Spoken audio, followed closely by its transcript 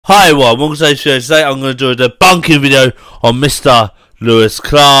Hi everyone, welcome to today's video. Today I'm going to do a debunking video on Mr. Lewis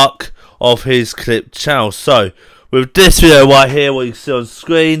Clark of his clip channel. So, with this video right here, what you see on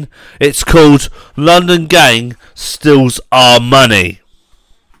screen, it's called London Gang Steals Our Money.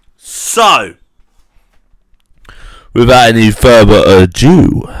 So, without any further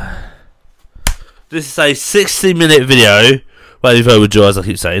ado, this is a 60-minute video. Without any further ado, as I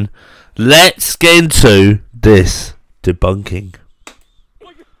keep saying, let's get into this debunking.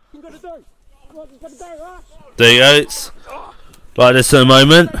 There you go, it's like this in a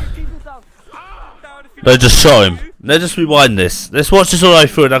moment. They just shot him. Let's just rewind this. Let's watch this all the way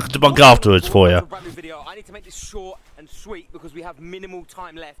through and I can debunk afterwards for you. I need to make this short and sweet because we have minimal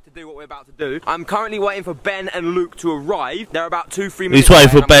time left to do what we're about to do. I'm currently waiting for Ben and Luke to arrive. They're about 2-3 minutes. He's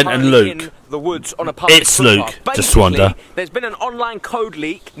waiting for Ben and Luke. In the woods on a public It's Luke, just wonder. There's been an online code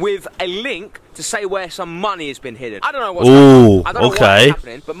leak with a link to say where some money has been hidden. I don't know what's happening. I don't know what's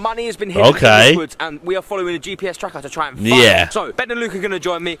happening, but money has been hidden in the woods and we are following a GPS tracker to try and find it. So, Ben and Luke are going to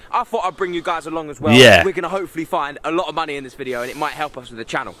join me. I thought I'd bring you guys along as well. We're going to hopefully find a lot of money in this video and it might help us with the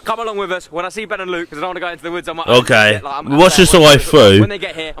channel. Come along with us. When I see Ben and Luke, because I don't want to go into the woods, I might watch this all the way through. When they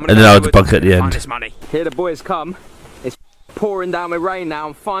get here, I'm and then I'll debunk at the end. This money. Here the boys come. It's pouring down with rain now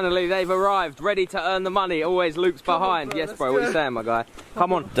and finally they've arrived, ready to earn the money. Always Luke's behind. Yes, bro, what are you saying, my guy?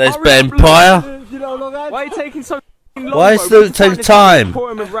 Come on. There's Ben Pryor. Why are you taking so long? Why is Luke taking time?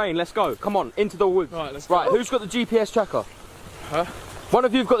 Pouring with rain. Let's go. Come on, into the woods. Right, let's go. Right, who's got the GPS tracker? Huh? One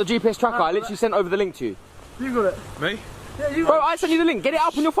of you've got the GPS tracker. I literally sent over the link to you. You got it. Me? Yeah, you bro, I sent you the link. Get it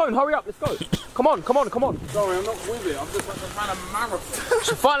up on your phone. Hurry up. Let's go. Come on, come on, come on. Sorry, I'm not with it. I'm just like trying to marathon.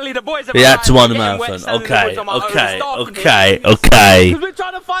 So finally the boys have he had to run a marathon. Okay. Because we're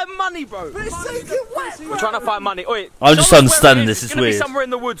trying to find money, bro. We're trying to find money. Oi, I'm just understanding this. It's weird. Be somewhere in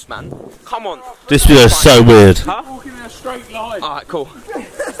the woods, man. Come on. This video is so weird. Huh? Walking in a straight line. Alright, cool.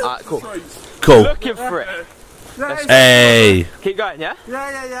 Alright, cool. Cool. Looking for it. Hey. Keep going, yeah?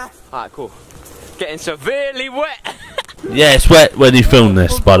 Yeah. Alright, cool. Getting severely wet. Yeah, it's wet when he filmed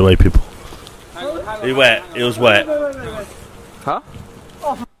this, by the way, people. He wet. It was wet. Huh?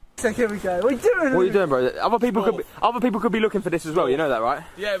 Oh, for here we go. What are you doing? What are you doing, bro? Other people could be looking for this as well. You know that, right?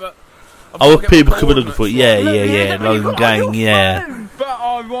 Yeah, but other people could be looking for it. Yeah. London Gang, yeah. But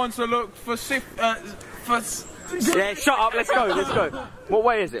I want to look for Yeah, shut up. Let's go. Let's go. What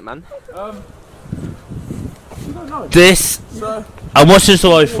way is it, man? This. I'm watching this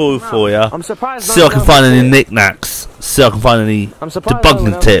all the way through for you. I'm surprised. See if I can find any knickknacks. See if I can find any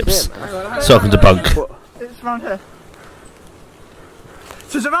debunking tips. So I can debunk. It's around here.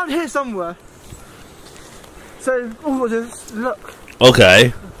 So it's around here somewhere. So all we'll do is look.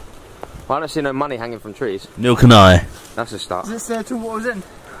 Okay. Well, I don't see no money hanging from trees. Neil can I. That's a start. Does it say to what was in?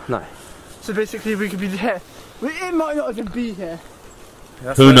 No. So basically we could be here. It might not even be here.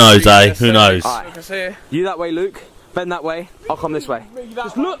 Who knows, eh? Who knows? Right. You that way, Luke. Ben that way. I'll come this way.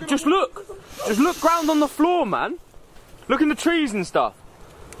 Just look. Just look. Just look ground on the floor, man. Look in the trees and stuff.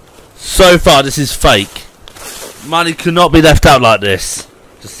 So far, this is fake. Money could not be left out like this.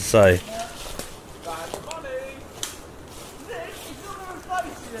 Just to say.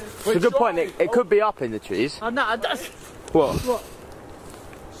 It's a good point. It could be up in the trees. No, that's... What?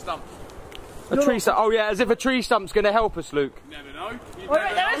 Stump. A tree stump. Oh yeah, as if a tree stump's going to help us, Luke. Never know.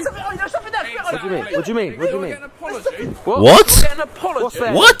 There's something there. What do you mean? What do you mean? What do you mean? What? Get an apology. What's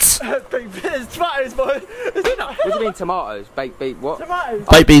there? What? There's tomatoes, boy. What do you mean tomatoes? Baked beans? What? Tomatoes.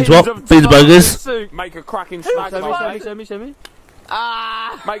 Baked beans what? Beans and burgers? Make a cracking smack. Show me.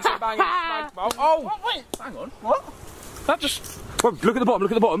 Ah! Make some banging smack. Oh! Wait, hang on. What? That just... Whoa, look at the bottom,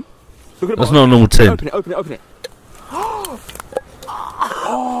 look at the bottom. Look at the That's bottom. not a normal tin. Open it. Oh!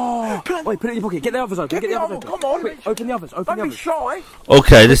 Wait, put it in your pocket. Get the others open. Get the others open. Come on. Quick, open the others. Don't be shy.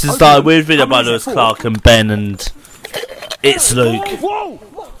 Okay, this is like a weird video by Lewis Clark and Ben and it's Luke. Whoa!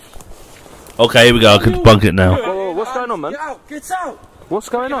 Okay, here we go. I can debunk it now. Whoa, what's going on, man? Get out! What's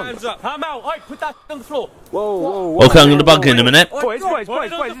going on? Hands up. I'm out. Put that on the floor. Whoa. Okay, I'm going to debunk it in a minute. Boys. Put it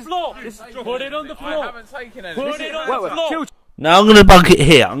on the floor. Put it on the floor. I haven't taken it. Put it on the floor. Now I'm going to debunk it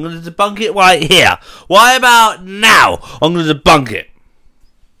here. I'm going to debunk it right here. Why about now? I'm going to debunk it.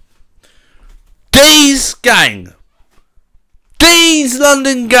 These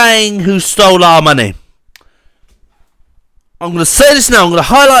London gang who stole our money. I'm going to say this now. I'm going to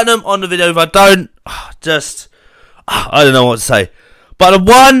highlight them on the video. If I don't, I don't know what to say. But the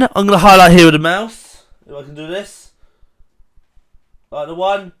one I'm going to highlight here with the mouse, if I can do this. Like the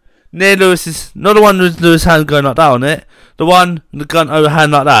one near Lewis's, not the one with Lewis's hand going like that on it. The one with the gun over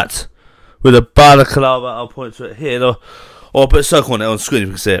hand like that. With a balaclava, I'll point to it here. Or I'll put a circle on it on the screen if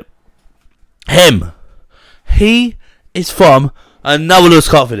you can see it. Him. He is from Another Lewis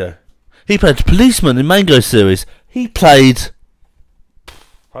Clark video. He played the policeman in Mango series. He played...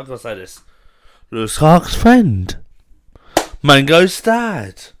 How can I say this? Lewis Clark's friend. Mango's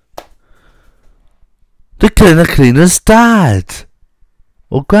dad. The cleaner's dad.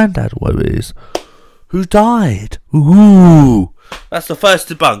 Or granddad, whatever it is. Who died. Ooh. That's the first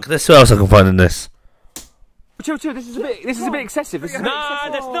debunk. Let's see what else I can find in this. Chill, this is a bit excessive. There's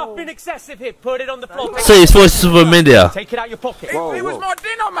nothing excessive here. Put it on the floor. See, his voice is from India. Take it out your pocket. It was my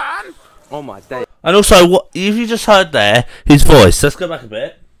dinner, man. Oh my day. And also, what if you just heard there his voice? Let's go back a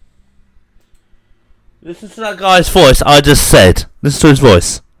bit. Listen to that guy's voice. I just said. Listen to his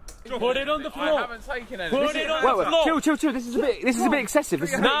voice. Put it on the floor. I haven't taken any. Put it on the floor. Chill. This is a bit excessive.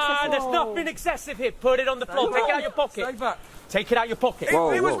 There's nothing excessive here. Put it on the floor. Take it out your pocket. Stay back. Take it out your pocket.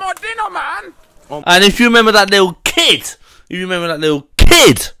 It was my dinner, man. And if you remember that little kid, the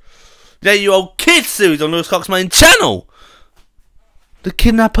 8-year-old kid series on Lewis Clark's main channel, the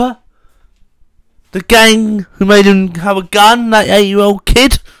kidnapper, the gang who made him have a gun, that 8-year-old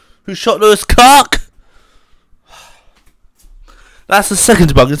kid who shot Lewis Clark. That's the second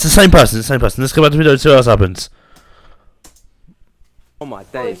debunk. It's the same person. Let's go back to the video and see what else happens. Oh my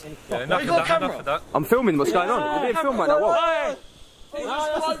days. Yeah, enough of that. I'm filming what's going on. You're being filmed right now. What?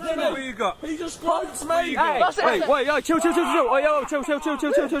 What you got? He just poked me. Hey, wait, yo, chill. Oh, yo, chill.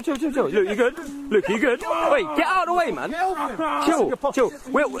 Look, you good? Wait, get out of the way, man. Chill.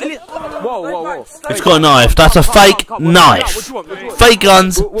 Whoa. It's got a knife. That's a fake knife. Fake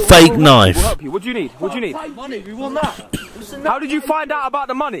guns, fake knife. What do you need? Money, we want that. How did you find out about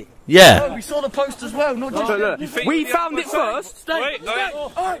the money? Yeah. We saw the post as well, not just... Look, we found it first. Wait. No,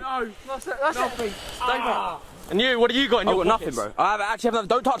 that's it. Stay back. And you, what have you got in your pockets? Nothing, bro. I actually have nothing.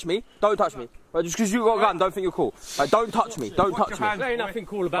 Don't touch me. But just because you got a gun, don't think you're cool. Don't touch me. There ain't nothing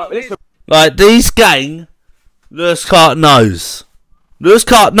cool about it. Like, these gang, Lewis Clark knows. Lewis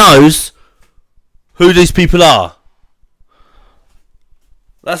Clark knows who these people are.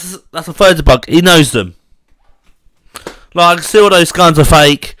 That's a third debunk. He knows them. Like, I can see all those guns are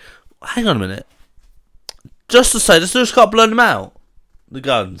fake. Hang on a minute. Just to say, does Lewis Clark blow them out? The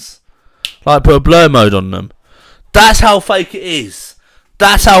guns. Like, put a blur mode on them. That's how fake it is.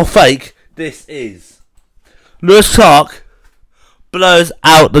 That's how fake this is. Lewis Clark blows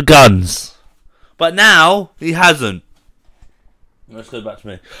out the guns. But now, he hasn't. Let's go back to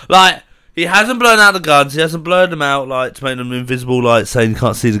me. Like, he hasn't blown out the guns. He hasn't blown them out, like, to make them invisible, like, saying you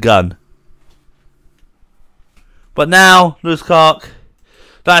can't see the gun. But now, Lewis Clark,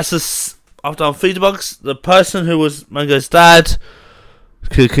 I've done 3 debunks. The person who was Mango's dad,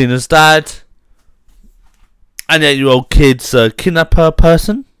 Keena's dad, and the 8-year-old kid's kidnapper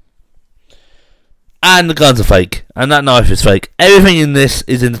person. And the guns are fake. And that knife is fake. Everything in this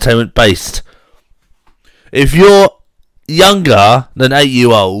is entertainment based. If you're younger than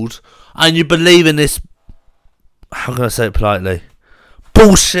 8-year-old and you believe in this, how can I say it politely,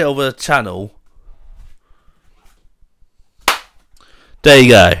 bullshit of a channel, there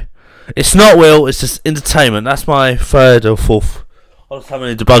you go. It's not real, it's just entertainment. That's my 3rd or 4th. I don't know how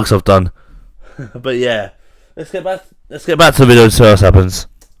many debugs I've done. But yeah. Let's get back to the video and see what else happens.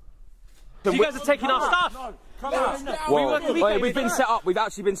 You guys are taking our stuff. Whoa. We've been set up. We've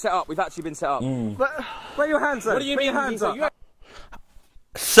actually been set up. Where are your hands at? What do you mean? Your hands up?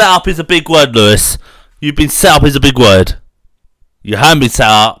 Set up is a big word, Lewis. You've been set up is a big word. You haven't been set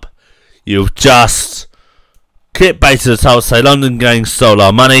up. You've just clickbaited the title, say London gang stole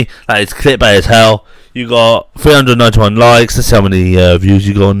our money. That is clickbait as hell. You got 391 likes. Let's see how many views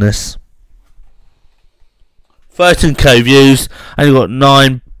you got on this. 13k views, and you got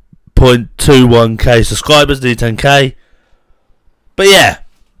 9.21k subscribers, nearly 10k. But yeah,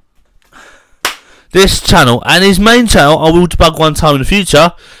 this channel and his main channel, I will debug one time in the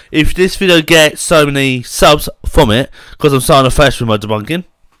future if this video gets so many subs from it, because I'm starting afresh with my debunking.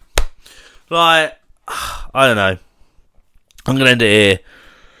 Like, I don't know. I'm gonna end it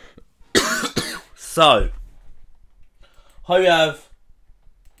here. So, hope you have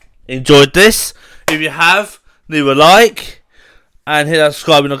enjoyed this. If you have, leave a like and hit that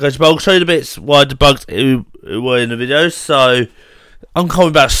subscribe notification bell. I'll show you the bits why I debunked it were in the videos. So I'm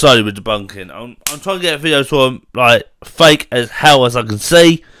coming back slowly with debunking. I'm trying to get videos from like fake as hell as I can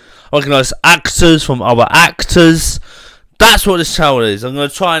see. I recognise actors from other actors. That's what this channel is. I'm going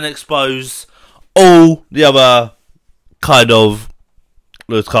to try and expose all the other kind of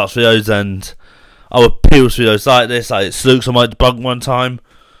Lewis Clark's videos and other people's videos like this. Like Sluke's, I might debunk one time.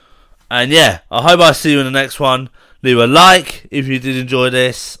 And yeah, I hope I see you in the next one. Leave a like if you did enjoy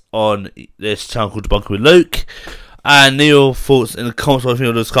this on this channel called Debunked with Luke. And leave your thoughts in the comments on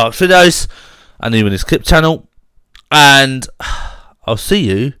Lewis Clark's videos and even his clip channel. And I'll see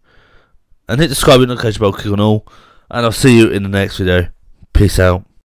you, and hit the subscribe button, notification bell, click on all, and I'll see you in the next video. Peace out.